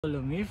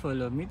Follow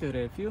me to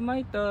review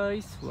my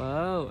toys.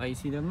 Wow, I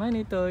see the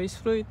many toys,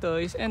 fruit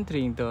toys, and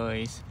drink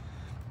toys.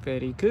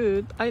 Very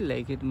good. I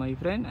like it, my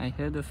friend. I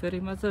have the very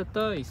much of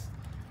toys.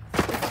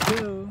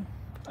 Let's go.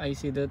 I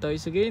see the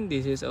toys again.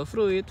 This is a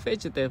fruit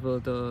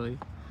vegetable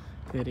toy.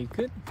 Very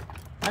good.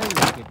 I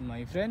like it,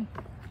 my friend.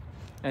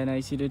 And I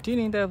see the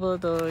dining table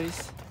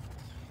toys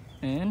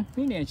and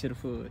miniature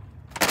food.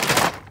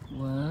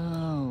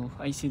 Wow,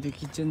 I see the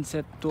kitchen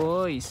set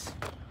toys.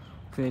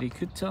 Very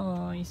good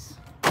toys.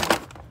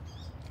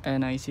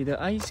 And I see the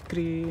ice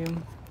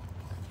cream,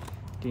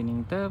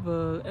 dining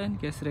table, and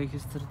gas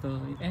register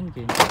toy, and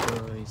game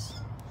toys.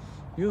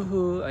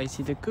 Yoo-hoo, I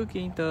see the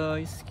cooking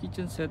toys,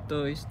 kitchen set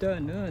toys,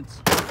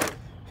 donuts.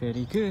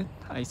 Very good.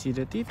 I see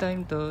the tea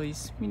time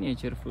toys,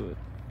 miniature food.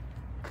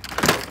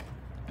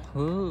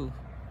 Oh,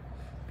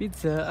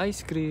 pizza,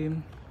 ice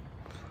cream,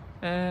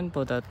 and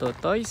potato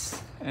toys,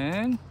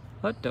 and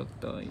hot dog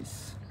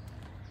toys.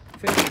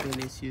 Very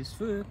delicious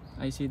food.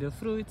 I see the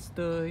fruits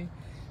toy,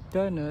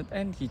 donut,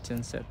 and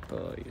kitchen set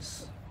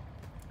toys.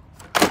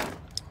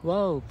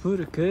 Wow,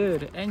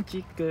 burger and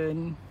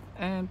chicken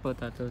and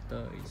potato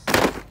toys.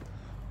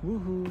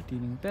 Woohoo,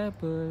 dining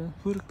table,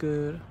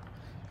 burger,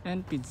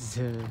 and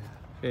pizza.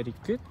 Very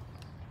good.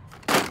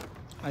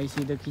 I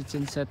see the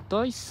kitchen set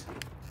toys.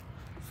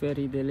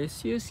 Very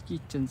delicious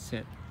kitchen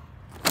set.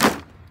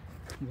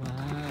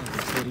 Wow,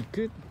 very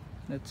good.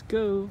 Let's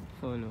go.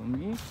 Follow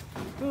me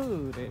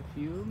to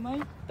review my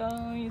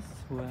toys.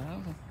 Wow.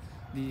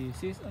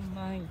 This is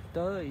my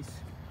toys.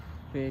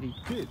 Very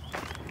good.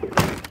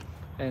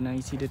 And I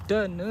see the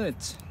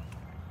donuts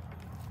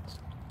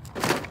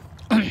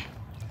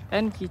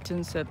and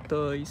kitchen set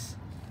toys,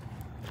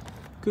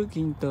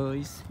 cooking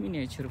toys,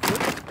 miniature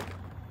food,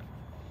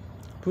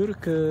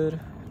 burger,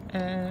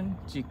 and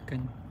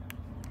chicken.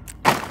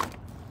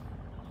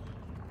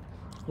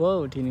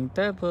 Wow, dining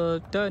table,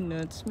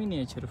 donuts,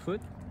 miniature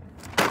food.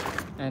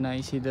 And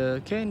I see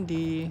the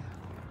candy,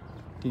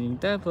 dining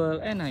table,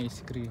 and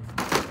ice cream.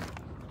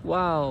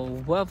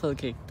 Wow, waffle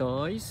cake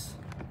toys,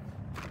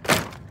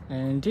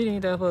 and dining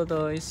table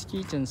toys,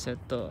 kitchen set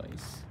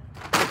toys.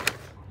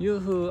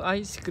 Yoo-hoo,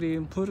 ice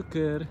cream,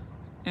 burger,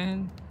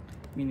 and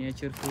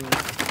miniature food.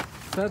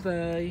 Bye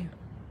bye.